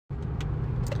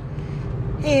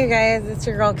Hey you guys, it's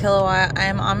your girl Kilowatt.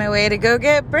 I'm on my way to go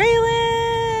get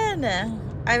Braylon.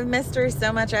 I've missed her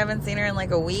so much. I haven't seen her in like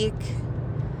a week.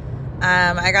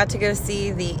 I got to go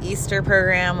see the Easter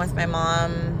program with my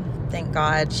mom. Thank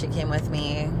God she came with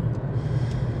me.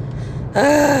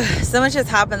 So much has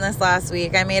happened this last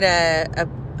week. I made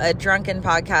a drunken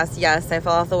podcast. Yes, I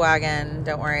fell off the wagon.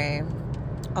 Don't worry.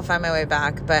 I'll find my way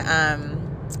back. But I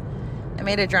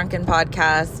made a drunken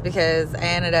podcast because I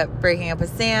ended up breaking up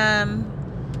with Sam.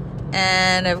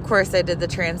 And of course I did the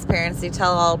transparency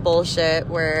tell-all bullshit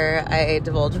where I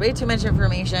divulged way too much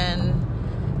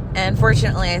information. And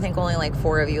fortunately, I think only like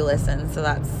 4 of you listened. So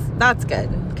that's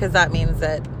good, because that means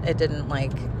that it didn't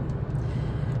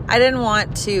I didn't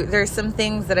want to, there's some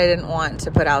things that I didn't want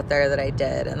to put out there that I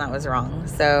did, and that was wrong.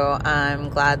 So I'm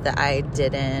glad that I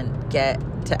didn't get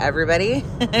to everybody.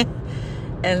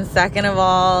 And second of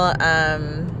all,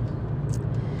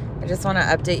 I just want to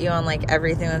update you on like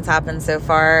everything that's happened so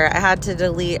far. I had to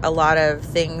delete a lot of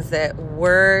things that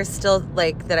were still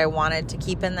like that I wanted to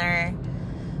keep in there,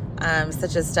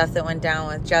 such as stuff that went down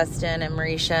with Justin and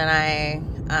Marisha and I.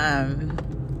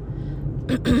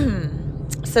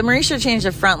 So Marisha changed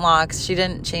the front locks. She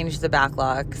didn't change the back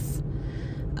locks.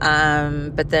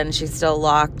 But then she still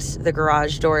locked the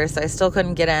garage door, so I still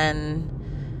couldn't get in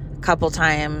couple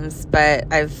times,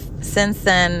 but I've since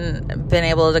then been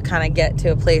able to kind of get to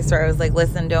a place where I was like,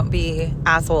 listen, don't be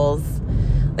assholes.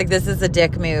 Like, this is a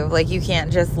dick move. Like, you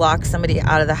can't just lock somebody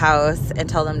out of the house and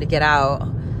tell them to get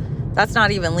out. That's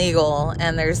not even legal.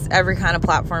 And there's every kind of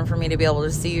platform for me to be able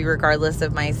to sue you regardless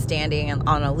of my standing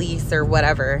on a lease or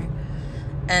whatever.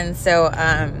 And so,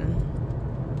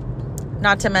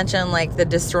 not to mention like the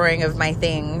destroying of my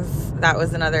things. That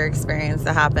was another experience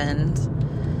that happened.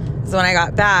 So when I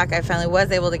got back, I finally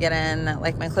was able to get in.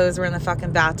 Like, my clothes were in the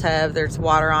fucking bathtub. There's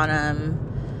water on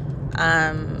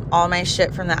them. All my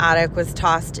shit from the attic was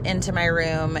tossed into my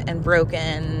room and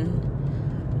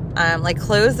broken. Like,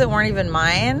 clothes that weren't even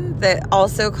mine that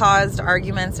also caused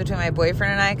arguments between my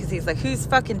boyfriend and I, because he's like, whose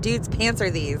fucking dude's pants are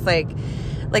these? Like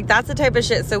that's the type of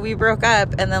shit. So we broke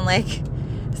up, and then like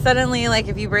suddenly, like,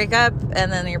 if you break up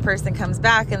and then your person comes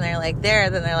back and they're like there,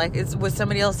 then they're like, was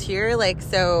somebody else here? Like,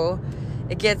 so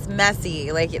it gets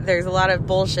messy. Like, there's a lot of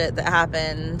bullshit that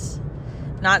happened.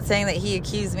 Not saying that he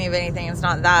accused me of anything. It's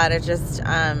not that. It just,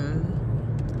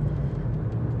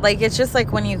 like, it's just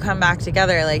like when you come back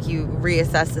together, like, you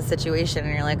reassess the situation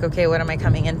and you're like, okay, what am I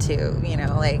coming into? You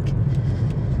know, like,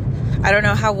 I don't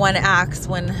know how one acts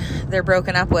when they're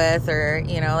broken up with, or,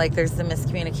 you know, like, there's the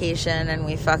miscommunication and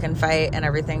we fucking fight and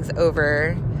everything's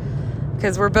over.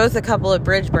 Because we're both a couple of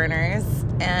bridge burners,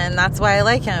 and that's why I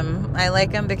like him. I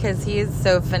like him because he is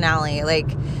so finale. Like,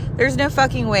 there's no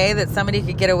fucking way that somebody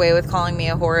could get away with calling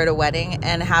me a whore at a wedding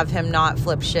and have him not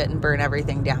flip shit and burn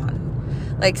everything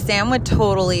down. Like, Sam would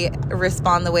totally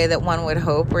respond the way that one would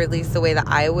hope, or at least the way that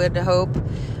I would hope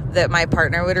that my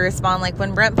partner would respond. Like,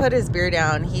 when Brent put his beer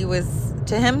down, he was,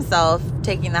 to himself,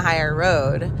 taking the higher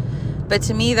road. But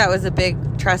to me, that was a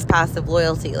big trespass of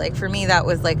loyalty. Like, for me, that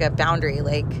was like a boundary.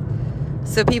 Like,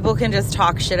 so people can just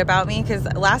talk shit about me, because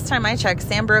last time I checked,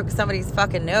 Sam broke somebody's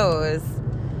fucking nose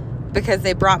because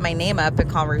they brought my name up in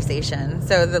conversation.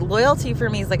 So the loyalty for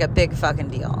me is like a big fucking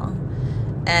deal.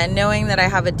 And knowing that I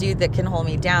have a dude that can hold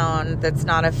me down, that's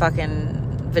not a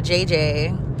fucking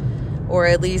vajayjay, or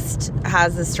at least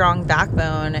has a strong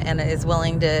backbone and is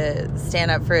willing to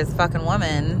stand up for his fucking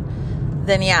woman,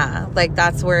 then yeah, like,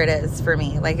 that's where it is for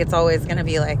me. Like, it's always going to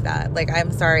be like that. Like,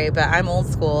 I'm sorry, but I'm old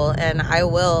school, and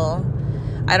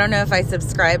I don't know if I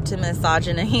subscribe to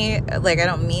misogyny. Like, I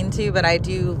don't mean to, but I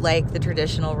do like the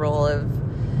traditional role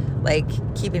of, like,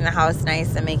 keeping the house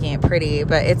nice and making it pretty.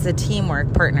 But it's a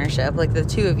teamwork partnership. Like, the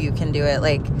two of you can do it.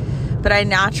 Like, but I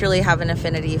naturally have an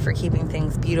affinity for keeping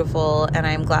things beautiful, and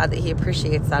I'm glad that he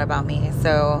appreciates that about me.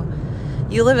 So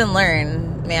you live and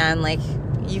learn, man. Like,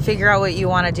 you figure out what you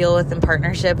want to deal with in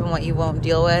partnership and what you won't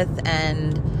deal with.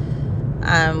 And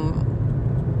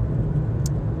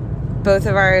both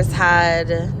of ours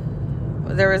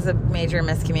there was a major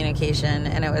miscommunication,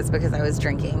 and it was because I was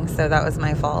drinking. So that was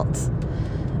my fault.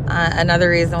 Another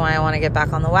reason why I want to get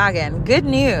back on the wagon. Good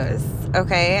news.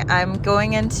 Okay. I'm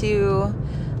going into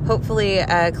hopefully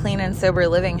a clean and sober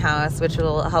living house, which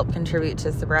will help contribute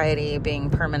to sobriety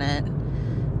being permanent.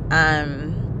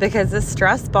 Because the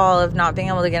stress ball of not being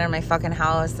able to get in my fucking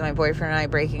house, and my boyfriend and I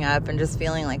breaking up and just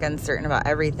feeling like uncertain about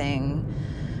everything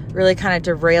really kind of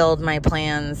derailed my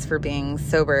plans for being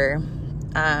sober.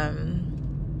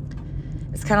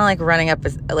 It's kind of like running up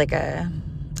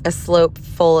a slope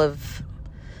full of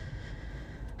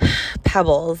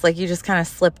pebbles. Like, you just kind of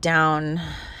slip down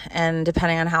and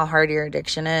depending on how hard your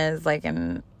addiction is, like,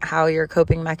 and how your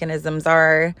coping mechanisms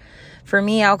are. For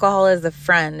me, alcohol is a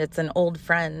friend. It's an old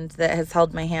friend that has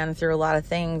held my hand through a lot of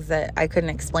things that I couldn't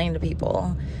explain to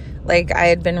people. Like, I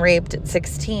had been raped at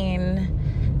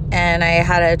 16 and I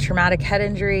had a traumatic head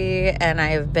injury, and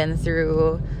I've been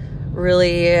through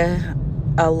really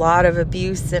a lot of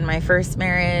abuse in my first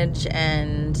marriage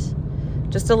and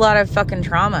just a lot of fucking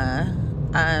trauma.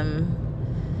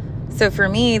 So for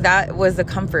me, that was a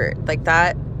comfort. Like,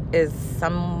 that is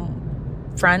some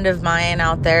friend of mine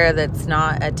out there that's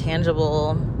not a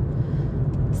tangible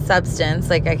substance.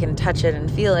 Like, I can touch it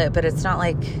and feel it, but it's not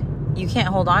like you can't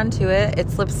hold on to it. It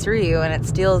slips through you and it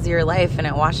steals your life and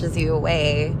it washes you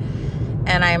away.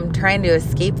 And I'm trying to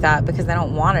escape that because I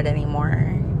don't want it anymore.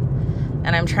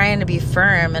 And I'm trying to be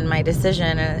firm in my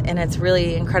decision, and it's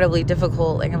really incredibly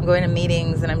difficult. Like, I'm going to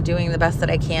meetings and I'm doing the best that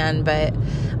I can, but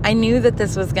I knew that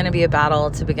this was going to be a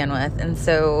battle to begin with. And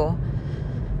so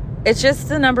it's just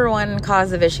the number one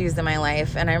cause of issues in my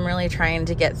life, and I'm really trying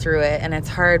to get through it. And it's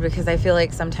hard because I feel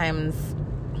like sometimes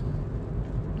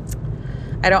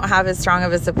I don't have as strong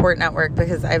of a support network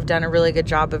because I've done a really good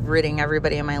job of ridding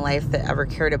everybody in my life that ever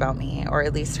cared about me, or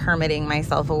at least hermiting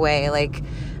myself away. Like,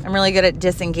 I'm really good at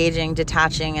disengaging,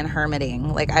 detaching, and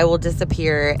hermiting. Like, I will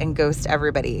disappear and ghost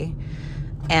everybody.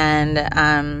 And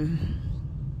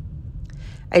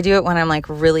I do it when I'm like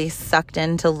really sucked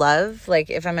into love.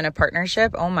 Like, if I'm in a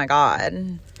partnership, oh my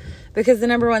God. Because the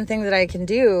number one thing that I can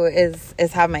do is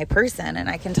have my person, and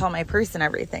I can tell my person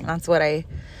everything. That's what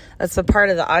part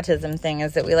of the autism thing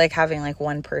is, that we like having like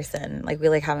one person. Like, we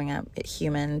like having a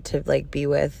human to like be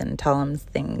with and tell them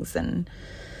things. And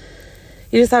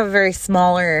you just have a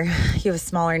smaller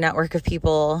network of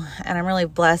people. And I'm really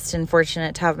blessed and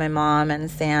fortunate to have my mom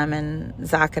and Sam and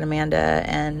Zach and Amanda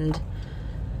and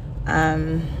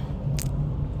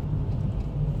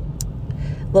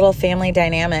little family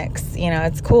dynamics. You know,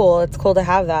 it's cool. It's cool to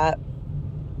have that.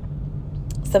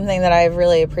 Something that I've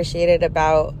really appreciated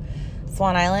about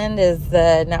Swan Island is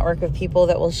the network of people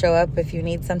that will show up if you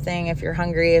need something, if you're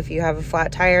hungry, if you have a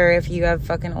flat tire, if you have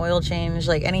fucking oil change,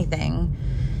 like anything,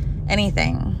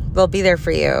 they'll be there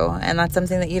for you. And that's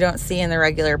something that you don't see in the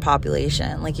regular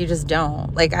population. Like, you just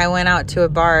don't. Like, I went out to a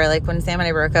bar, like when Sam and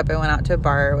I broke up, I went out to a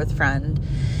bar with a friend,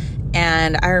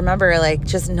 and I remember like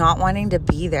just not wanting to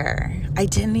be there. I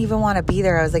didn't even want to be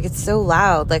there. I was like, it's so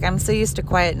loud. Like, I'm so used to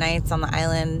quiet nights on the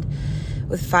island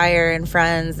with fire and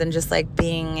friends, and just like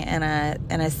being in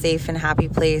a safe and happy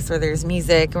place where there's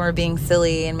music and we're being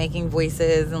silly and making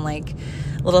voices and like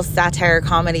little satire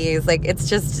comedies. Like, it's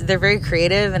just, they're very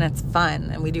creative and it's fun,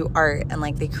 and we do art and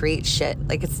like they create shit.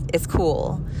 Like, it's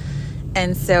cool.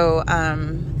 And so I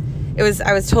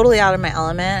was totally out of my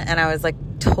element, and I was like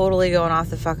totally going off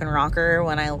the fucking rocker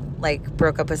when I like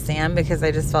broke up with Sam, because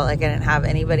I just felt like I didn't have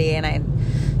anybody, and I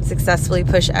successfully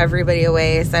pushed everybody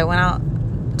away. So I went out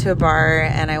to a bar,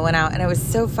 and I went out, and it was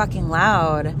so fucking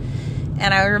loud.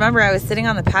 And I remember I was sitting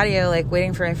on the patio, like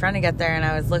waiting for my friend to get there, and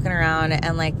I was looking around,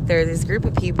 and like there's this group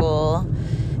of people,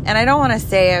 and I don't want to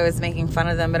say I was making fun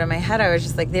of them, but in my head I was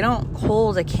just like, they don't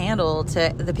hold a candle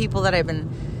to the people that I've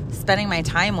been spending my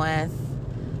time with.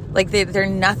 Like, they're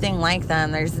nothing like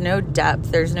them. There's no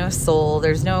depth, there's no soul,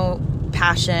 there's no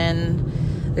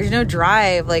passion, there's no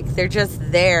drive. Like, they're just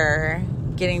there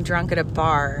getting drunk at a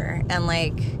bar, and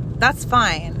like, that's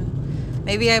fine.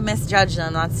 Maybe I misjudged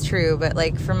them, that's true, but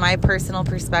like, from my personal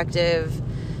perspective,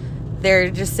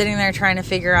 they're just sitting there trying to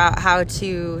figure out how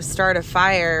to start a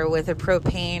fire with a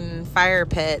propane fire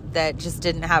pit that just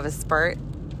didn't have a spark.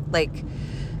 Like,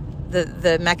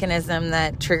 the mechanism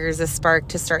that triggers a spark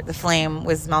to start the flame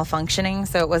was malfunctioning,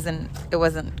 so it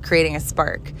wasn't creating a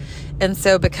spark. And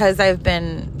so, because I've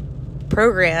been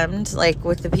programmed, like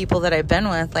with the people that I've been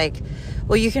with, like,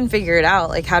 well, you can figure it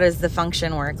out. Like, how does the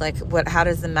function work? Like, how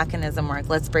does the mechanism work?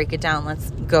 Let's break it down. Let's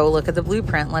go look at the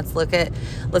blueprint. Let's rip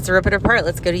it apart.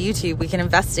 Let's go to YouTube. We can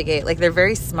investigate. Like, they're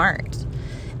very smart.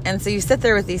 And so you sit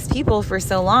there with these people for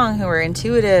so long who are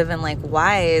intuitive and like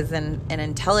wise and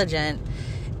intelligent.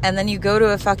 And then you go to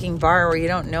a fucking bar where you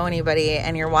don't know anybody,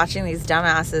 and you're watching these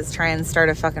dumbasses try and start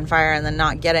a fucking fire and then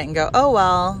not get it and go, oh,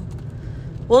 well,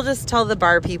 we'll just tell the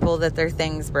bar people that their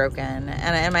thing's broken.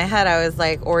 And in my head, I was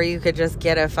like, or you could just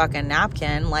get a fucking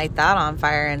napkin, light that on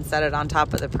fire, and set it on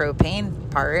top of the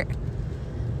propane part.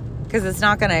 Because it's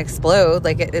not going to explode.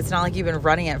 Like, it's not like you've been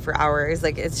running it for hours.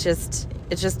 Like, it just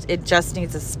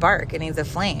needs a spark. It needs a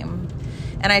flame.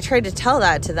 And I tried to tell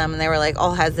that to them, and they were like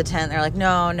all hesitant. They're like,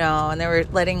 no. And they were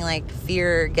letting like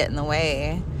fear get in the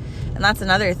way. And that's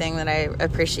another thing that I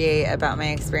appreciate about my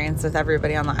experience with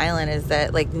everybody on the island, is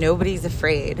that like nobody's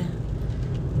afraid.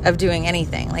 of doing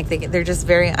anything. Like they're just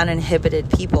very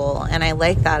uninhibited people, and I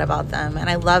like that about them, and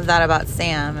I love that about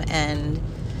Sam. And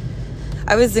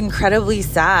I was incredibly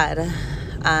sad,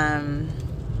 and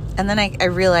then I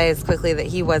realized quickly that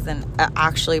he wasn't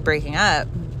actually breaking up,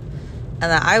 and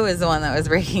that I was the one that was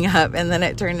breaking up. And then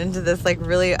it turned into this like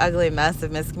really ugly mess of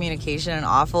miscommunication and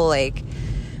awful, like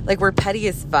we're petty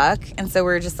as fuck. And so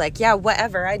we're just like, yeah,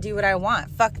 whatever, I do what I want,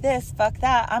 fuck this, fuck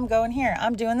that, I'm going here,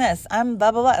 I'm doing this, I'm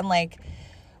blah blah blah. And like,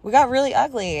 we got really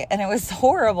ugly, and it was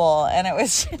horrible, and it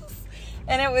was just,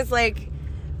 and it was like,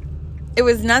 it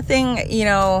was nothing, you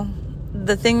know.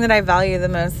 The thing that I value the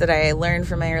most that I learned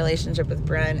from my relationship with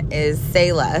Brent is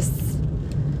say less.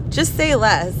 Just say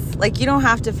less. Like, you don't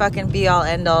have to fucking be all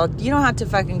end all. You don't have to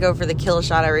fucking go for the kill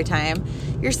shot every time.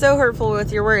 You're so hurtful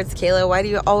with your words, Kayla. Why do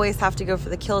you always have to go for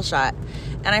the kill shot?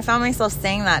 And I found myself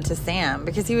saying that to Sam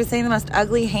because he was saying the most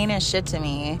ugly, heinous shit to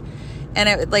me. And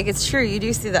it's true. You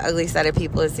do see the ugly side of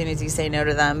people as soon as you say no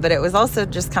to them. But it was also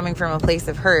just coming from a place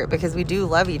of hurt because we do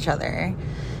love each other.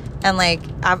 And like,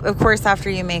 of course, after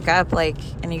you make up, like,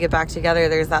 and you get back together,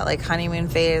 there's that like honeymoon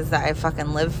phase that I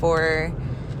fucking live for.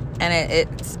 And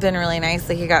it's been really nice.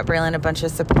 Like, he got Braylon a bunch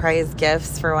of surprise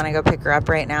gifts for when I go pick her up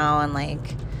right now. And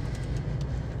like,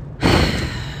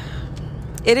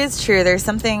 it is true. There's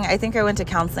something, I think I went to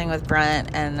counseling with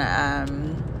Brent and,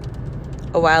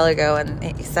 a while ago, and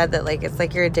he said that like, it's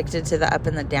like you're addicted to the up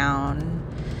and the down.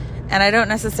 And I don't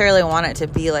necessarily want it to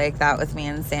be like that with me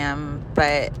and Sam,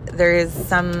 but there is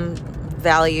some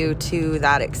value to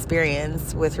that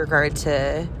experience with regard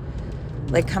to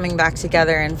like coming back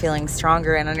together and feeling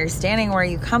stronger and understanding where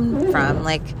you come from.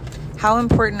 Like, how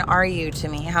important are you to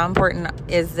me? How important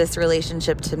is this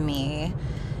relationship to me?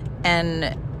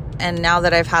 And now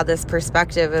that I've had this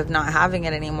perspective of not having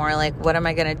it anymore, like, what am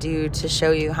I going to do to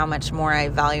show you how much more I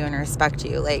value and respect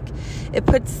you? Like, it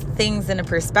puts things into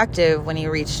perspective when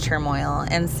you reach turmoil.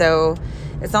 And so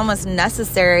it's almost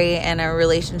necessary in a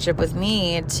relationship with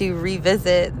me to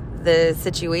revisit the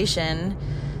situation,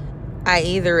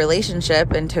 i.e. the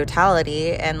relationship in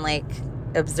totality, and like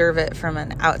observe it from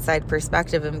an outside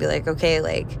perspective and be like, okay,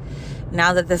 like,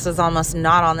 now that this was almost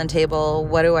not on the table,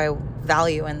 what do I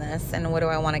value in this, and what do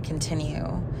I want to continue?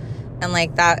 And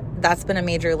like that's been a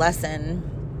major lesson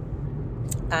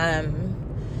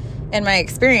in my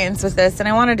experience with this. And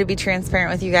I wanted to be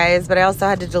transparent with you guys, but I also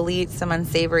had to delete some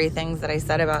unsavory things that I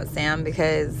said about Sam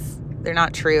because they're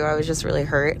not true. I was just really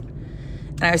hurt,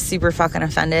 and I was super fucking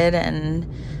offended. And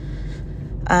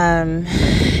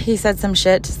he said some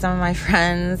shit to some of my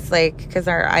friends, like, because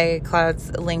our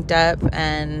iClouds linked up,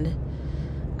 and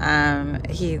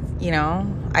he, you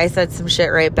know, I said some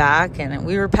shit right back, and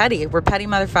we were petty. We're petty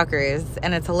motherfuckers,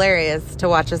 and it's hilarious to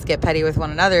watch us get petty with one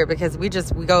another because we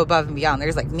go above and beyond.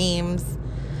 There's like memes.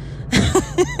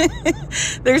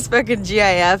 There's fucking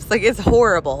GIFs. Like, it's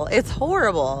horrible. It's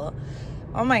horrible.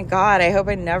 Oh my God. I hope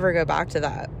I never go back to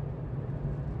that.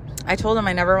 I told him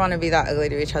I never want to be that ugly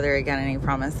to each other again, and he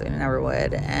promised that we never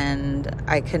would. And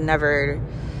I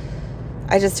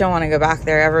just don't want to go back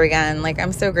there ever again. Like,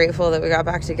 I'm so grateful that we got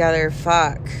back together.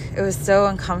 Fuck. It was so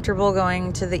uncomfortable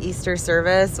going to the Easter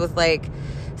service with like,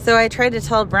 so I tried to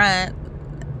tell Brent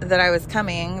that I was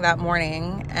coming that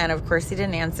morning, and of course he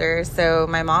didn't answer. So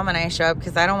my mom and I show up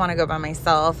because I don't want to go by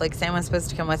myself. Like, Sam was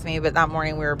supposed to come with me, but that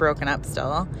morning we were broken up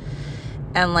still.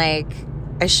 And like,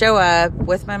 I show up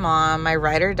with my mom, my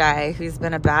ride or die, who's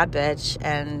been a bad bitch.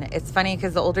 And it's funny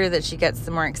because the older that she gets,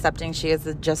 the more accepting she is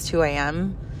of just who I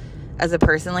am as a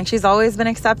person. Like, she's always been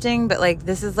accepting, but like,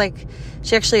 this is like,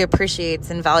 she actually appreciates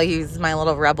and values my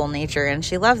little rebel nature, and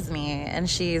she loves me, and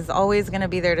she's always going to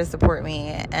be there to support me.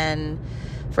 And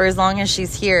for as long as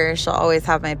she's here, she'll always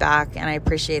have my back, and I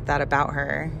appreciate that about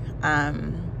her.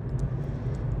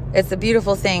 It's a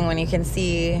beautiful thing when you can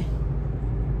see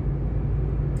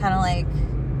kind of like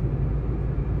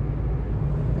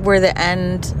where the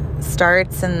end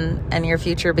starts and your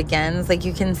future begins. Like,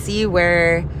 you can see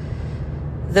where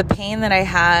the pain that I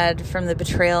had from the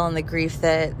betrayal and the grief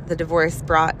that the divorce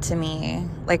brought to me,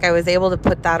 like, I was able to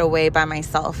put that away by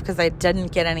myself because I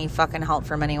didn't get any fucking help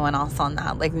from anyone else on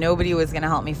that. Like, nobody was going to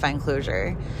help me find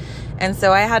closure. And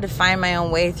so I had to find my own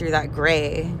way through that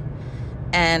gray.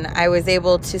 And I was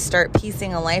able to start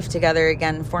piecing a life together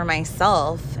again for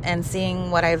myself and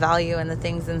seeing what I value and the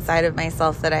things inside of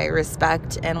myself that I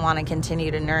respect and want to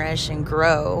continue to nourish and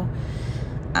grow.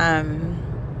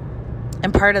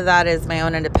 And part of that is my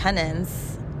own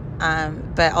independence,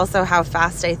 but also how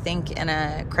fast I think in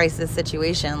a crisis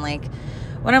situation. Like,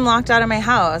 when I'm locked out of my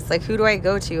house, like, who do I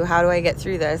go to? How do I get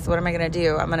through this? What am I going to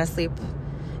do? I'm going to sleep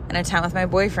in a tent with my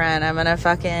boyfriend. I'm going to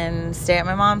fucking stay at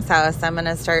my mom's house. I'm going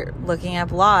to start looking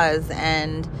up laws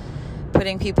and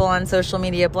putting people on social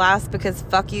media blast, because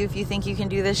fuck you if you think you can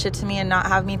do this shit to me and not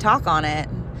have me talk on it.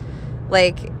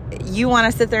 Like, you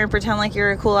want to sit there and pretend like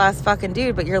you're a cool ass fucking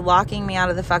dude, but you're locking me out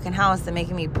of the fucking house and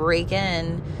making me break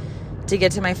in to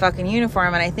get to my fucking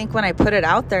uniform. And I think when I put it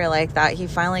out there like that, he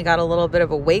finally got a little bit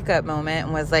of a wake up moment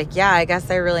and was like, yeah, I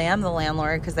guess I really am the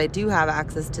landlord because I do have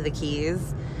access to the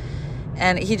keys.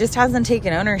 And he just hasn't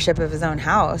taken ownership of his own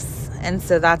house. And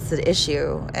so that's the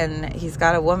issue. And he's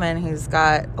got a woman who's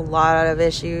got a lot of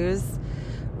issues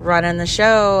running the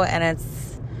show, and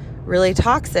it's really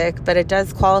toxic, but it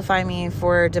does qualify me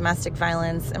for domestic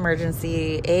violence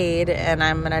emergency aid. And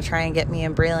I'm going to try and get me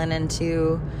and Braylon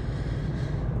into,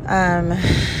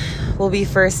 we'll be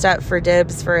first up for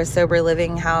dibs for a sober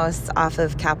living house off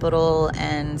of Capitol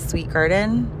and Sweet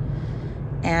Garden.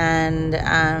 And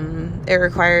it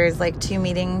requires like 2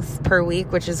 meetings per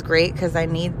week, which is great because I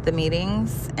need the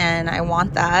meetings and I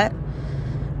want that.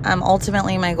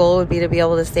 Ultimately, my goal would be to be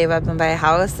able to save up and buy a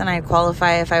house, and I'd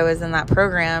qualify if I was in that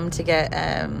program to get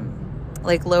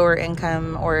like lower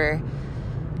income or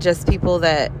just people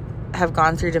that have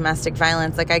gone through domestic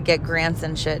violence. Like, I get grants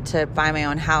and shit to buy my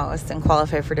own house and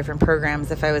qualify for different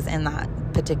programs if I was in that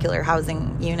particular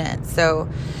housing unit. So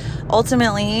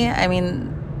ultimately, I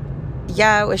mean,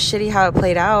 yeah, it was shitty how it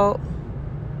played out,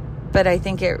 but I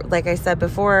think it, like I said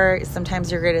before,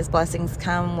 sometimes your greatest blessings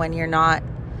come when you're not,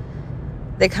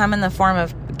 they come in the form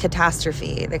of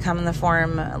catastrophe. They come in the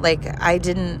form, like, I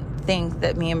didn't think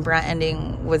that me and Brent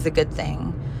ending was a good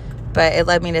thing, but it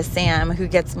led me to Sam, who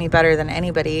gets me better than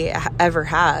anybody ever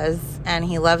has, and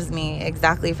he loves me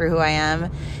exactly for who I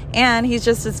am, and he's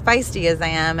just as feisty as I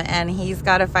am, and he's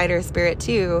got a fighter spirit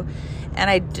too.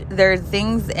 And there are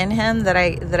things in him that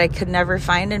I could never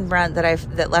find in Brent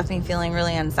that left me feeling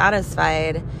really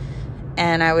unsatisfied.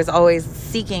 And I was always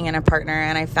seeking in a partner,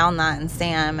 and I found that in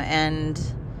Sam. And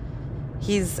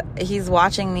he's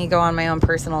watching me go on my own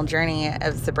personal journey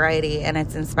of sobriety, and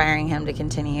it's inspiring him to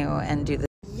continue and do this.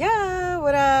 Yeah,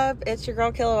 what up? It's your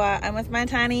girl Kilowatt. I'm with my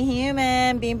tiny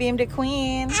human, Beam to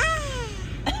Queen.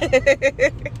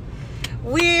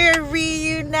 We're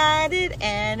reunited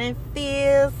and it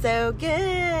feels so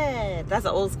good. That's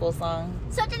an old school song.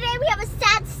 So today we have a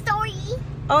sad story.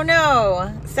 Oh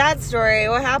no, sad story.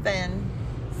 What happened?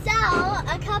 So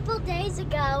a couple days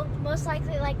ago, most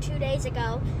likely like 2 days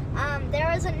ago, there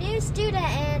was a new student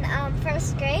in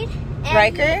first grade. And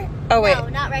Riker? Oh wait. No,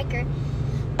 not Riker.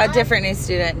 A different new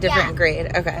student, different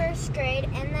grade. Okay. First grade,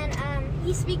 and then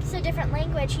he speaks a different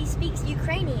language. He speaks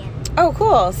Ukrainian. Oh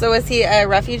cool. So is he a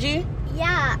refugee?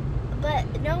 Yeah,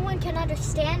 but no one can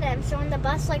understand him. So on the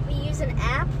bus, like, we use an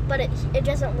app, but it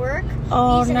doesn't work.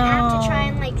 Oh, we use an app to try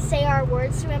and like say our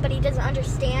words to him, but he doesn't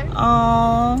understand.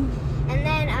 Oh. And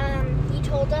then he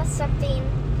told us something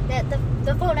that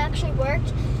the phone actually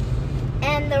worked,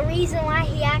 and the reason why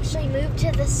he actually moved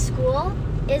to the school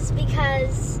is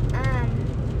because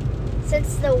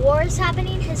since the war is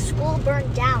happening, his school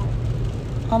burned down.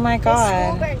 Oh my God. His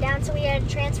school burned down, so he had to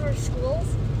transfer schools.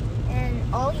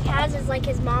 And all he has is like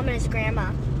his mom and his grandma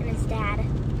and his dad.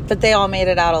 But they all made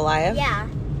it out alive? Yeah.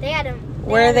 They had him.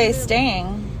 Where are they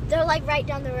staying? They're like right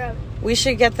down the road. We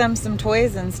should get them some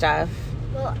toys and stuff.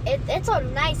 Well, it's a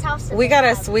nice house. We got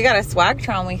a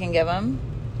Swagtron we can give them.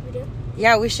 We do?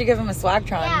 Yeah, we should give him a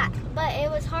Swagtron. Yeah, but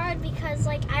it was hard because,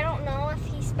 like, I don't know if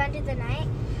he spent the night.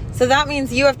 So that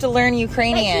means you have to learn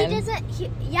Ukrainian. But he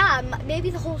doesn't, yeah, maybe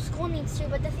the whole school needs to,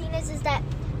 but the thing is that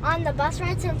on the bus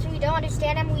ride, since we don't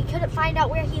understand him, we couldn't find out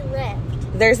where he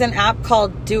lived. There's an app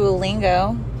called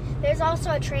Duolingo. There's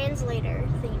also a translator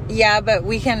thing. Yeah, but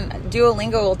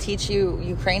Duolingo will teach you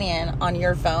Ukrainian on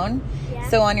your phone. Yeah.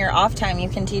 So on your off time, you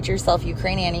can teach yourself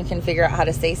Ukrainian. You can figure out how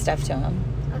to say stuff to him.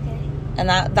 Okay. And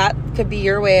that could be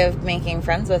your way of making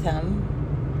friends with him.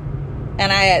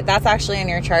 And that's actually in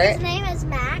your chart. His name is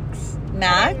Max.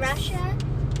 Max? In Russia,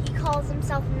 he calls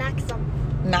himself Maxim.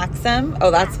 Maxim?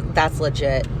 Oh, that's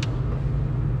legit.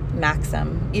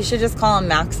 Maxim. You should just call him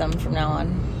Maxim from now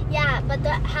on. Yeah, but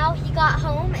how he got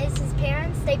home is his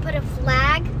parents, they put a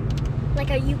flag, like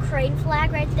a Ukraine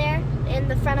flag right there in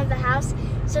the front of the house,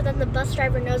 so then the bus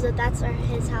driver knows that that's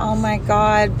his house. Oh my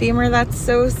God, Beamer, that's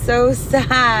so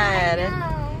sad. I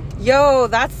know. Yo,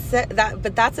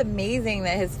 but that's amazing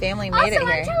that his family made it here.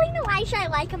 Also, I'm telling Elijah I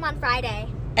like him on Friday.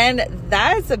 And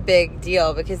that's a big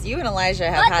deal because you and Elijah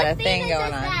have had a thing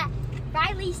going on. That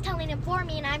Riley's telling him for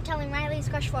me, and I'm telling Riley's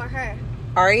crush for her.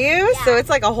 Are you? Yeah. So it's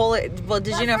like a whole... Well,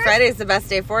 did you know Friday's the best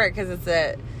day for it because it's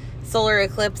a solar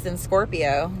eclipse in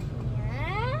Scorpio.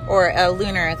 Yeah. Or a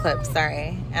lunar eclipse,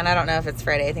 sorry. And I don't know if it's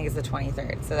Friday. I think it's the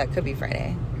 23rd, so that could be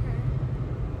Friday.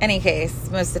 Any case,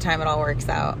 most of the time it all works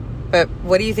out. But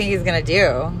what do you think he's going to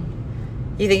do?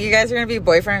 You think you guys are going to be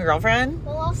boyfriend and girlfriend?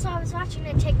 Well, also, I was watching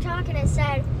a TikTok and it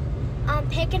said,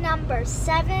 pick a number,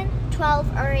 7,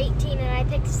 12, or 18. And I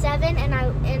picked 7,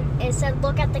 and it said,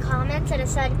 look at the comments. And it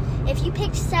said, if you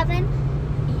picked 7,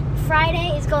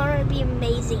 Friday is going to be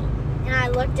amazing. And I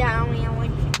looked down and I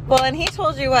went, well, and he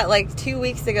told you, what, like 2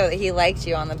 weeks ago that he liked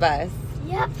you on the bus.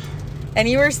 yep. And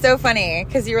you were so funny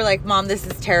because you were like, Mom, this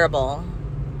is terrible.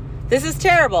 This is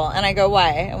terrible. And I go, why?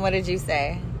 And what did you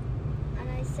say? And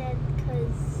I said,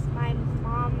 because my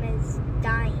mom is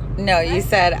dying. No, you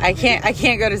said, I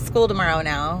can't go to school tomorrow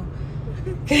now.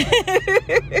 You're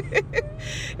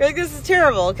like, this is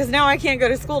terrible because now I can't go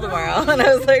to school tomorrow. And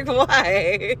I was like,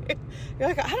 why? You're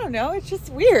like, I don't know. It's just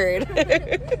weird.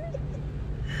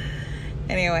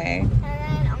 Anyway. And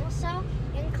then also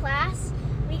in class,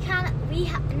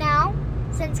 now,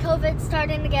 since COVID's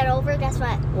starting to get over, guess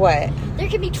what? What? There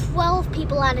can be 12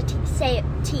 people at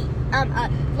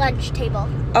a lunch table.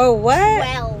 Oh, what?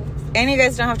 12. And you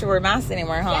guys don't have to wear masks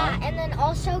anymore, huh? Yeah, and then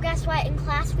also, guess what? In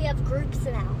class, we have groups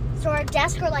now. So our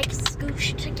desks are like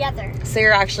scooched together. So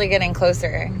you're actually getting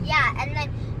closer. Yeah, and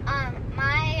then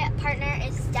my partner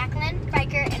is Declan,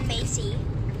 Riker, and Macy.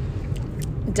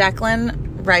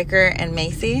 Declan, Riker, and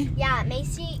Macy? Yeah,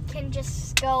 Macy can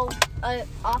just go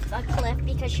off a cliff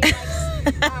because she likes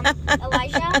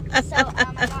Elijah. So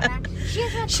I got that.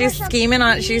 She's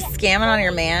scamming on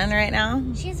your man right now?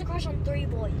 She has a crush on 3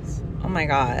 boys. Oh my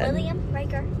God. William,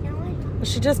 Riker, and Elijah. Well,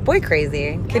 she's just boy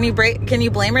crazy. Yeah. Can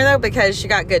you blame her though because she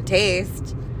got good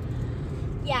taste?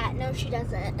 Yeah, no, she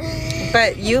doesn't.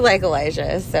 But you like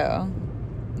Elijah, so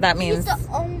that means He's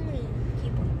the only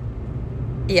people.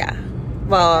 Yeah.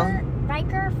 Well,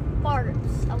 Riker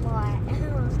farts a lot.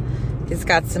 he's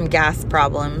got some gas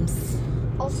problems.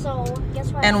 Also,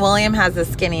 guess what? And William has a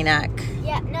skinny neck.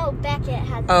 Yeah, no, Beckett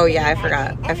has. Oh yeah, I neck.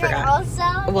 forgot. And I then forgot.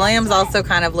 Also, William's guess what? also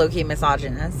kind of low-key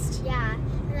misogynist. Yeah,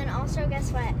 and then also,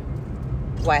 guess what?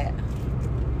 What?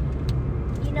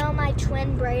 You know my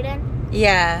twin Brayden?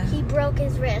 Yeah. He broke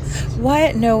his wrist.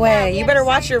 What? No Yeah, way. we You had better a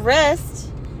watch sign- your wrist.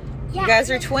 Yeah, You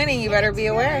guys are and twinning. You and better it's be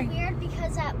really aware. Weird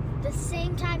because at the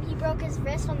same time he broke his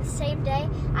wrist on the same day,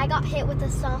 I got hit with a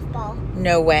softball.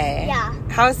 No way. Yeah.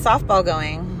 How's softball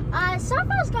going?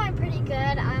 Softball's going pretty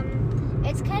good.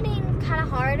 It's getting kind of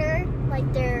harder.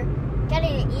 Like they're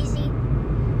getting it easy,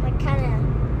 like kind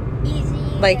of easy.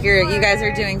 Like and you guys are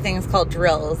harder. doing things called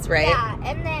drills, right? Yeah,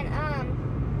 and then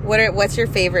What's your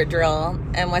favorite drill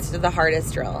and what's the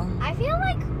hardest drill? I feel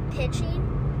like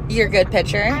pitching. You're a good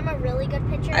pitcher. I'm a really good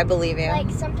pitcher. I believe you. Like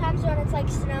sometimes when it's like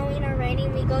snowing or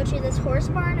raining, we go to this horse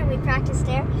barn and we practice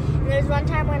there. And there's one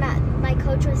time when my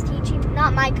coach was teaching,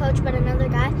 not my coach but another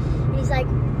guy, and he's like,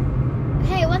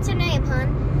 "Hey, what's your name,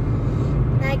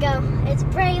 hon?" And I go, "It's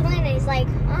Braylon." And he's like,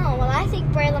 "Oh, well, I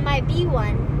think Braylon might be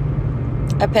one."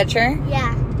 A pitcher?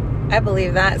 Yeah. I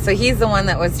believe that. So he's the one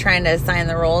that was trying to assign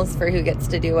the roles for who gets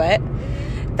to do what.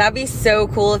 That'd be so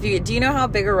cool if you... Do you know how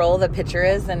big a role the pitcher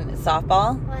is in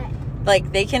softball? What?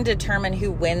 Like, they can determine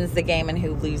who wins the game and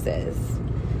who loses.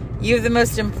 You have the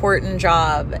most important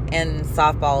job in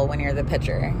softball when you're the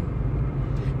pitcher.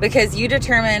 Because you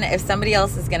determine if somebody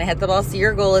else is going to hit the ball. So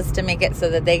your goal is to make it so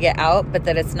that they get out, but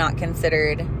that it's not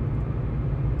considered...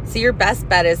 So your best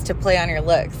bet is to play on your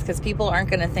looks, because people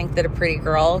aren't going to think that a pretty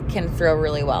girl can throw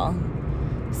really well.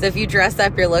 So if you dress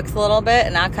up your looks a little bit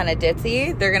and not kind of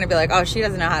ditzy, they're going to be like, oh, she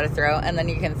doesn't know how to throw, and then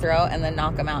you can throw and then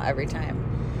knock them out every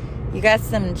time. You got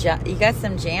some jam on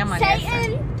your side.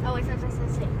 Satan. Oh, I thought that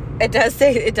said Satan. It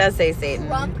does say Satan.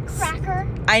 Crump cracker.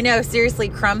 I know, seriously,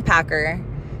 crumb packer.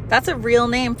 That's a real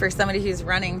name for somebody who's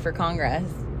running for Congress.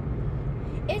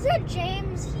 Isn't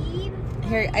James Heeb?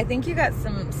 Here, I think you got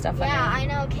some stuff on Yeah, you. I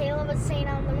know. Kayla was saying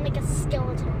I'm like a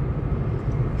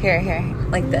skeleton. Here,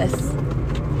 like this.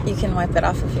 You can wipe it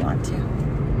off if you want to.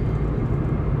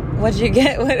 What'd you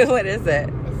get? What is it?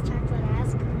 It's chocolate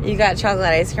ice cream. You got chocolate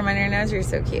ice cream on your nose? You're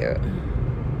so cute.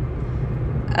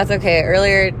 That's okay.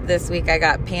 Earlier this week, I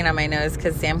got paint on my nose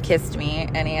because Sam kissed me,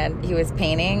 and he was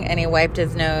painting, and he wiped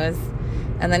his nose,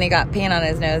 and then he got paint on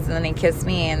his nose, and then he kissed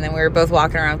me, and then we were both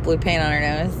walking around with blue paint on our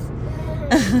nose.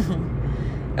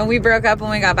 And we broke up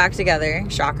when we got back together.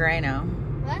 Shocker, I know.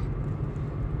 What?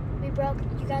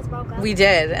 You guys broke up? We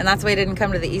did, and that's why he didn't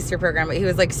come to the Easter program, but he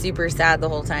was like super sad the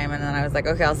whole time, and then I was like,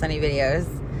 okay, I'll send you videos.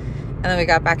 And then we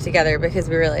got back together because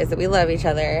we realized that we love each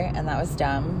other, and that was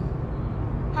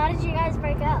dumb. How did you guys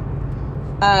break up?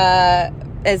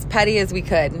 As petty as we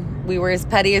could. We were as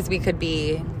petty as we could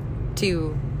be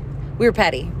we were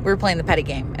petty. We were playing the petty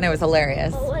game, and it was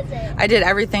hilarious. What was it? I did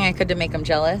everything I could to make him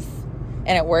jealous,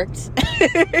 and it worked.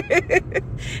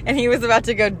 And he was about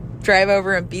to go drive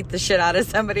over and beat the shit out of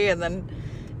somebody, and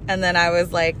then I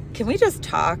was like, can we just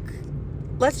talk?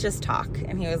 let's just talk.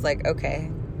 And he was like, okay.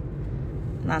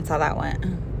 And that's how that went.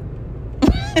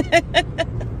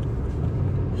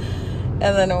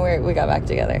 And then we got back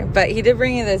together. But he did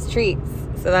bring you those treats,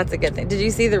 so that's a good thing. Did you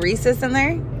see the Reese's in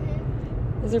there?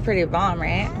 Mm-hmm. Those are pretty bomb,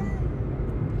 right?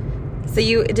 So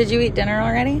did you eat dinner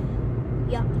already?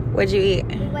 Yeah. What'd you eat?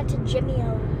 We went to Jimmy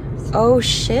O's. Oh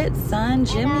shit, son,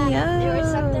 Jimmy O's. There was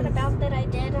something about that I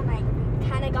did, and I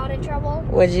kind of got in trouble.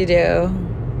 What'd you do?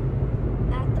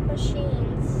 At the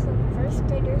machines, some first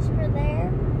graders were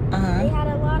there. They had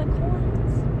a lot of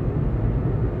coins.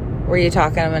 Were you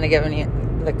talking I'm going to give you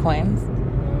the coins?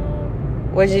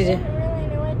 What'd you do? They didn't really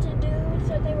know what to do,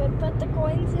 so they would put the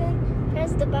coins in,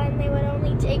 press the button, they would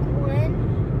only take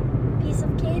one piece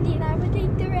of candy, and I would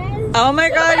take the rest. Oh my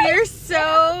god, you're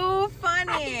so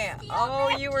funny. Oh,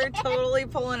 you were totally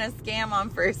pulling a scam on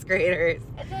first graders.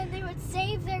 And then they would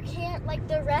save their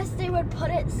the rest, they would put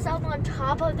it some on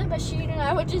top of the machine, and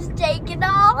I would just take it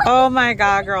all. Oh my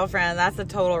god, girlfriend, that's a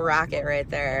total racket right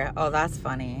there. Oh, that's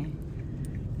funny.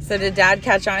 So did Dad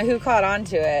catch on? Who caught on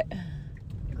to it?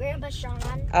 Grandpa Sean.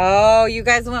 Oh, you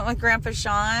guys went with Grandpa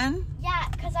Sean? Yeah,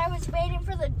 because I was waiting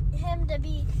for him to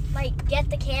be get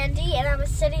the candy, and I was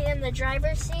sitting in the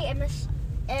driver's seat,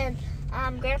 and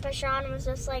Grandpa Sean was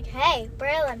just like, "Hey,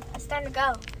 Braylon, it's time to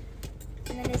go."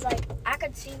 And then he's like, "I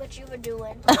could see what you were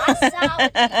doing. I saw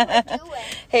what you were doing."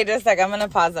 Hey, just a sec. I'm going to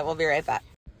pause it. We'll be right back.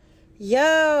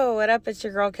 Yo, what up? It's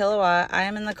your girl, Kilowatt. I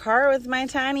am in the car with my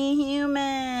tiny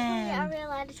human. Are we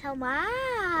allowed to tell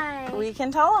why? We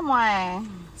can tell him why.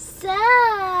 So,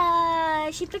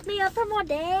 she picked me up from our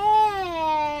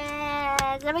dad.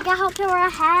 Then we got home to our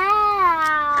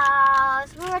house.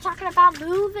 We were talking about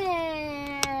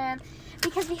moving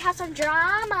because we had some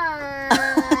drama.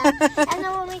 And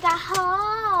then when we got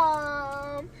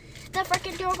home, the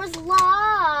freaking door was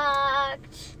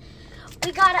locked.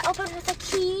 We got it open with a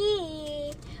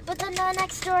key, but then the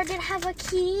next door didn't have a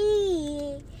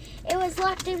key. It was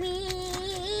locked to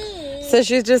me. So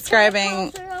she's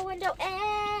describing... through a window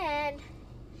and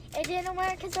it didn't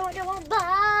work because the window won't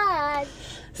budge.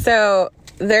 So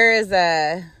there is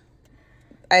I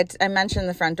mentioned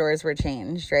the front doors were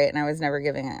changed, right? And I was never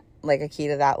giving it a key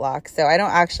to that lock. So I don't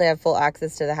actually have full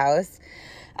access to the house.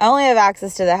 I only have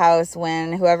access to the house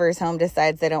when whoever's home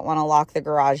decides they don't want to lock the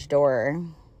garage door.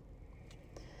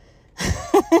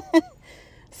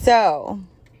 So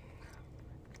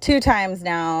 2 times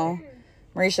now,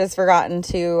 Marisha's forgotten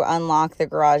to unlock the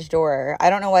garage door.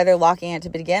 I don't know why they're locking it to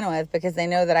begin with, because they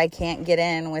know that I can't get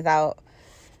in without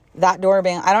that door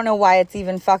being... I don't know why it's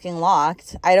even fucking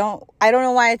locked. I don't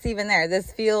know why it's even there.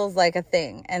 This feels like a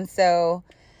thing. And so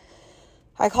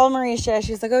I called Marisha.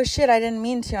 She's like, "Oh shit, I didn't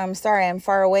mean to. I'm sorry. I'm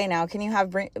far away now. Can you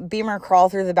have Beamer crawl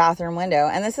through the bathroom window?"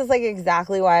 And this is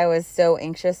exactly why I was so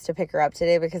anxious to pick her up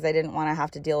today, because I didn't want to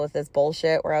have to deal with this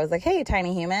bullshit where I was like, "Hey,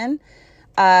 tiny human,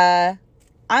 I'm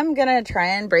going to try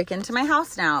and break into my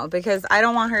house now because I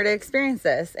don't want her to experience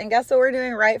this." And guess what we're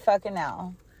doing right fucking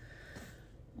now?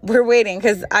 We're waiting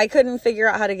because I couldn't figure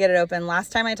out how to get it open.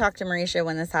 Last time I talked to Marisha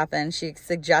when this happened, she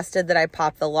suggested that I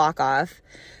pop the lock off.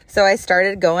 So I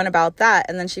started going about that.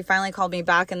 And then she finally called me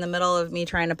back in the middle of me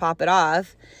trying to pop it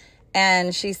off.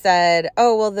 And she said,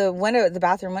 "Oh, well, the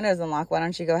bathroom window is unlocked. Why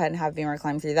don't you go ahead and have Beamer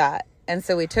climb through that?" And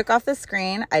so we took off the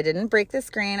screen. I didn't break the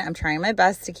screen. I'm trying my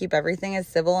best to keep everything as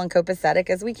civil and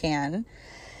copacetic as we can.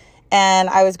 And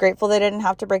I was grateful they didn't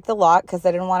have to break the lock because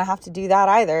I didn't want to have to do that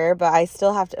either. But I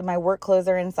still have to, my work clothes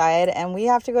are inside and we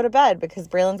have to go to bed because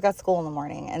Braylon's got school in the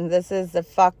morning. And this is the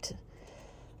fucked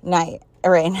night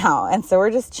right now. And so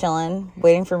we're just chilling,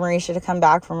 waiting for Marisha to come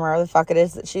back from wherever the fuck it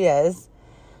is that she is.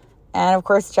 And of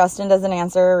course, Justin doesn't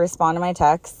answer or respond to my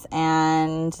texts.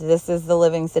 And this is the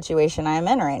living situation I'm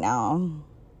in right now.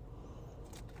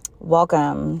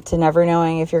 Welcome to never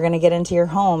knowing if you're going to get into your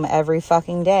home every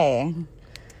fucking day.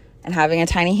 And having a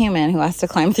tiny human who has to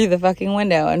climb through the fucking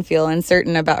window and feel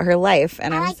uncertain about her life.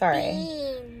 And I'm sorry.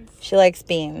 Beans. She likes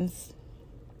beans.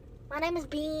 My name is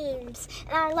Beans,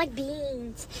 and I like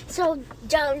beans. So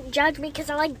don't judge me because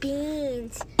I like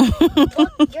beans.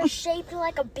 Look, you're shaped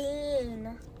like a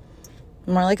bean.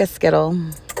 More like a Skittle.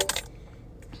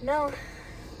 No.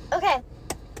 Okay.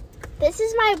 This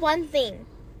is my one thing.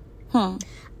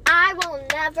 I will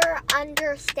never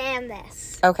understand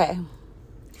this. Okay.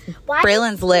 Why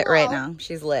Braylon's lit right now.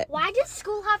 She's lit. Why does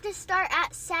school have to start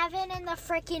at 7 in the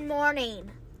freaking morning?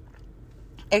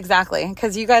 Exactly.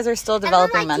 Because you guys are still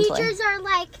developing and then, mentally. Teachers are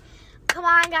like, "Come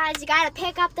on, guys. You got to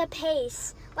pick up the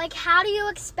pace." Like, how do you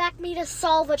expect me to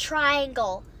solve a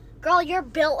triangle? Girl, you're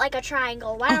built like a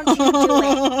triangle. Why don't you do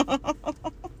it?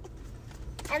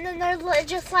 And then they're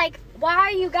just like, Why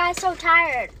are you guys so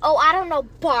tired? Oh, I don't know,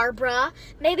 Barbara.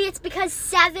 Maybe it's because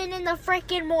 7 in the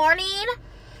freaking morning.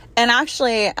 And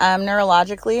actually,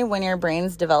 neurologically, when your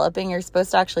brain's developing, you're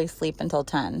supposed to actually sleep until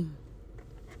 10.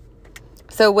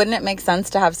 So wouldn't it make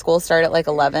sense to have school start at like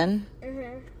 11?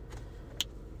 Mm-hmm.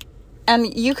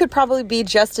 And you could probably be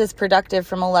just as productive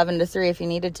from 11 to 3 if you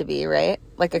needed to be, right?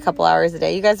 Like a couple hours a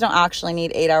day. You guys don't actually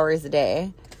need 8 hours a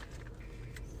day.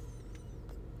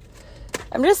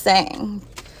 I'm just saying.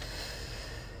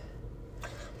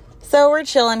 So we're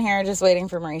chilling here, just waiting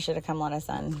for Marisha to come let us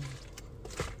in.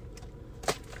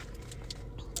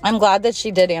 I'm glad that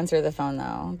she did answer the phone,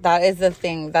 though. That is the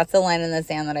thing. That's the line in the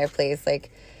sand that I placed.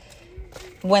 Like,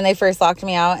 when they first locked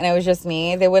me out and it was just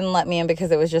me, they wouldn't let me in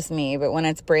because it was just me. But when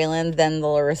it's Braylon, then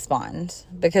they'll respond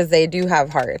because they do have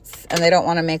hearts and they don't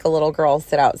want to make a little girl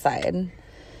sit outside.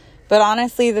 But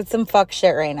honestly, that's some fuck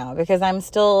shit right now because I'm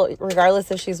still,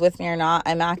 regardless if she's with me or not,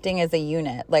 I'm acting as a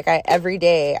unit. Like, every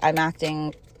day I'm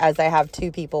acting as I have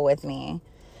 2 people with me.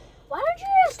 Why don't you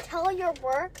just tell your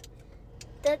work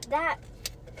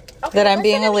that I'm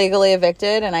being illegally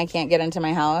evicted and I can't get into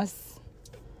my house?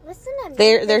 Listen to me.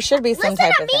 There should be some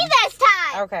type of thing. Listen to me this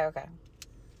time. Okay.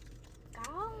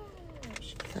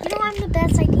 Gosh. You know I'm the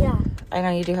best idea. I know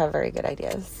you do have very good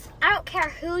ideas. I don't care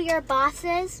who your boss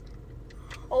is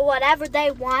or whatever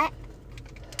they want.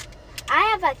 I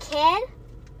have a kid.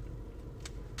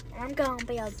 And I'm going to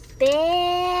be a big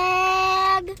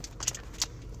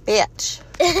bitch.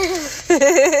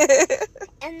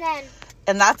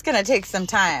 And that's going to take some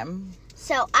time.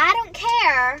 So I don't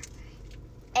care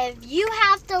if you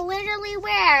have to literally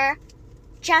wear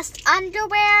just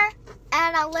underwear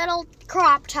and a little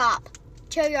crop top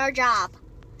to your job.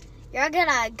 You're going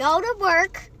to go to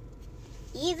work,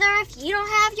 either if you don't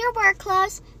have your work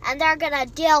clothes, and they're going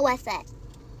to deal with it.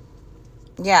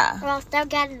 Yeah. Or else they're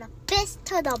getting a fist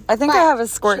to the I think butt. I have a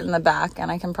squirt in the back,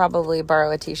 and I can probably borrow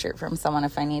a t-shirt from someone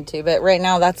if I need to. But right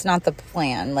now, that's not the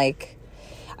plan. Like,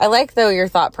 I like, though, your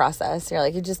thought process. You're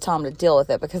like, you just tell them to deal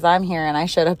with it because I'm here and I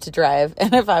showed up to drive.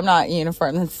 And if I'm not in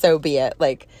uniform, then so be it.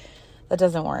 Like, that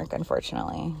doesn't work,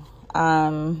 unfortunately.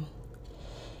 And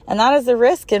that is a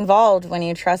risk involved when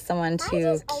you trust someone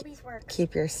to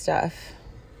keep your stuff.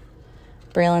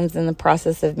 Braylon's in the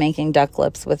process of making duck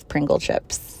lips with Pringle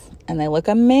chips. And they look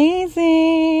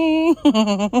amazing.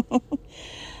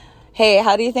 Hey,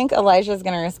 how do you think Elijah's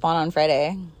going to respond on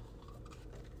Friday?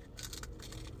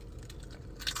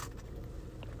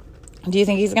 Do you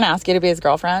think he's going to ask you to be his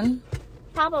girlfriend?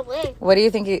 Probably. What do you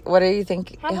think he'll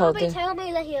Probably do? tell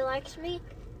me that he likes me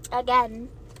again.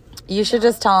 You should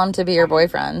just tell him to be your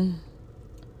boyfriend.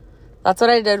 That's what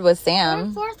I did with We're Sam.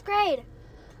 in 4th grade.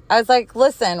 I was like,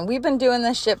 listen, we've been doing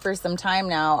this shit for some time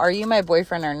now. Are you my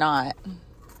boyfriend or not?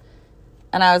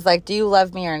 And I was like, do you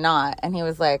love me or not? And he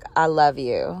was like, I love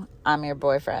you. I'm your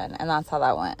boyfriend. And that's how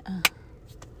that went.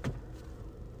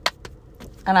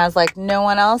 And I was like, no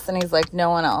one else? And he's like, no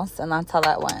one else. And that's how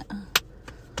that went.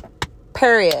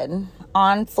 Period.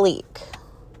 On fleek.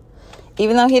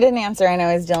 Even though he didn't answer, I know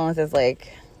he's dealing with his,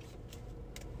 like,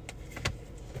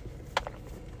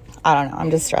 I don't know.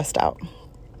 I'm just stressed out.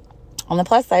 On the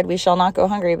plus side, we shall not go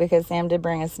hungry because Sam did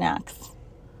bring us snacks.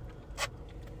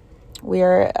 We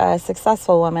are a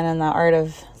successful woman in the art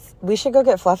of... We should go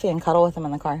get Fluffy and cuddle with him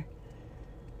in the car.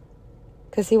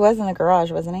 Because he was in the garage,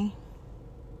 wasn't he?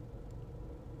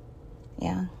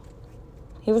 Yeah.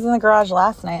 He was in the garage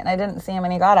last night, and I didn't see him,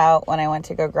 and he got out when I went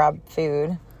to go grab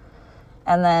food.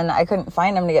 And then I couldn't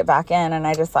find him to get back in, and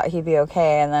I just thought he'd be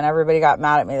okay. And then everybody got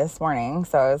mad at me this morning,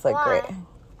 so I was like, Why? great.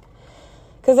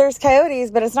 Because there's coyotes,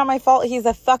 but it's not my fault. He's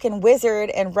a fucking wizard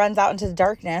and runs out into the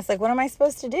darkness. Like, what am I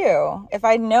supposed to do? If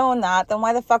I'd known that, then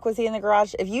why the fuck was he in the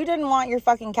garage? If you didn't want your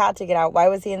fucking cat to get out, why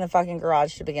was he in the fucking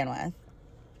garage to begin with?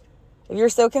 If you're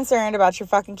so concerned about your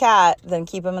fucking cat, then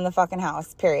keep him in the fucking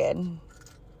house, period.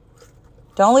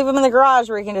 Don't leave him in the garage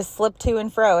where he can just slip to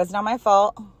and fro. It's not my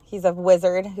fault. He's a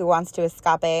wizard who wants to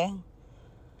escape.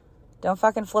 Don't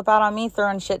fucking flip out on me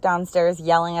throwing shit downstairs,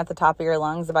 yelling at the top of your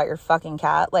lungs about your fucking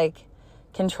cat. Like,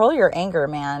 control your anger,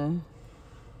 man.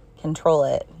 Control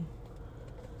it.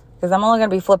 Because I'm only going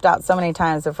to be flipped out so many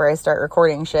times before I start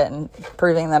recording shit and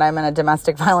proving that I'm in a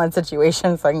domestic violence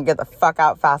situation so I can get the fuck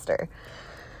out faster.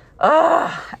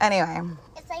 Ugh. Anyway.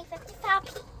 It's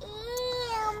 8:55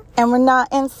 p.m. And we're not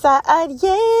inside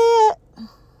yet.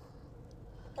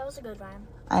 That was a good rhyme.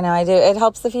 I know, I do. It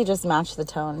helps if you just match the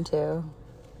tone, too.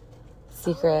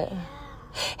 Secret. Oh,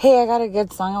 yeah. Hey, I got a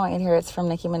good song I want you to hear. It's from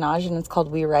Nicki Minaj, and it's called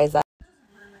We Rise Up.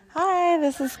 Hi,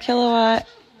 this is Kilowatt.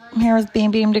 I'm here with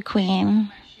Beam Beam to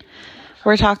Queen.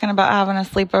 We're talking about having a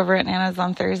sleepover at Nana's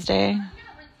on Thursday.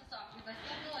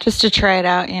 Just to try it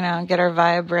out, you know, get our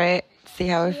vibe right. See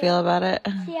how we feel about it.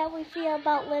 See how we feel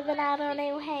about living out our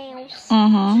new house.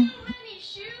 Mm-hmm.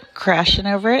 Crashing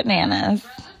over at Nana's.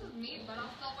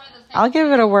 I'll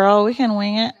give it a whirl. We can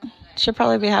wing it. She'll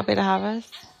probably be happy to have us.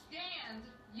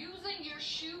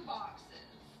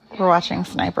 We're watching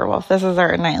Sniper Wolf. This is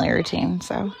our nightly routine,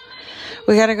 so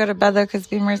we got to go to bed, though, because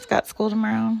Beamer's got school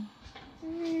tomorrow.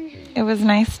 It was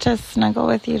nice to snuggle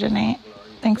with you tonight.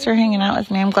 Thanks for hanging out with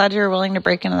me. I'm glad you were willing to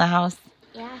break into the house.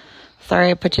 Yeah.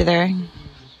 Sorry I put you there.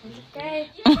 Okay.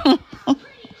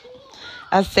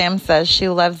 As Sam says, she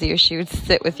loves you. She would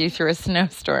sit with you through a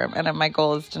snowstorm, and my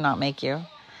goal is to not make you.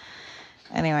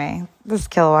 Anyway, this is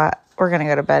Kilowatt. We're going to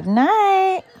go to bed.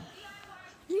 Night.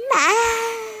 Night.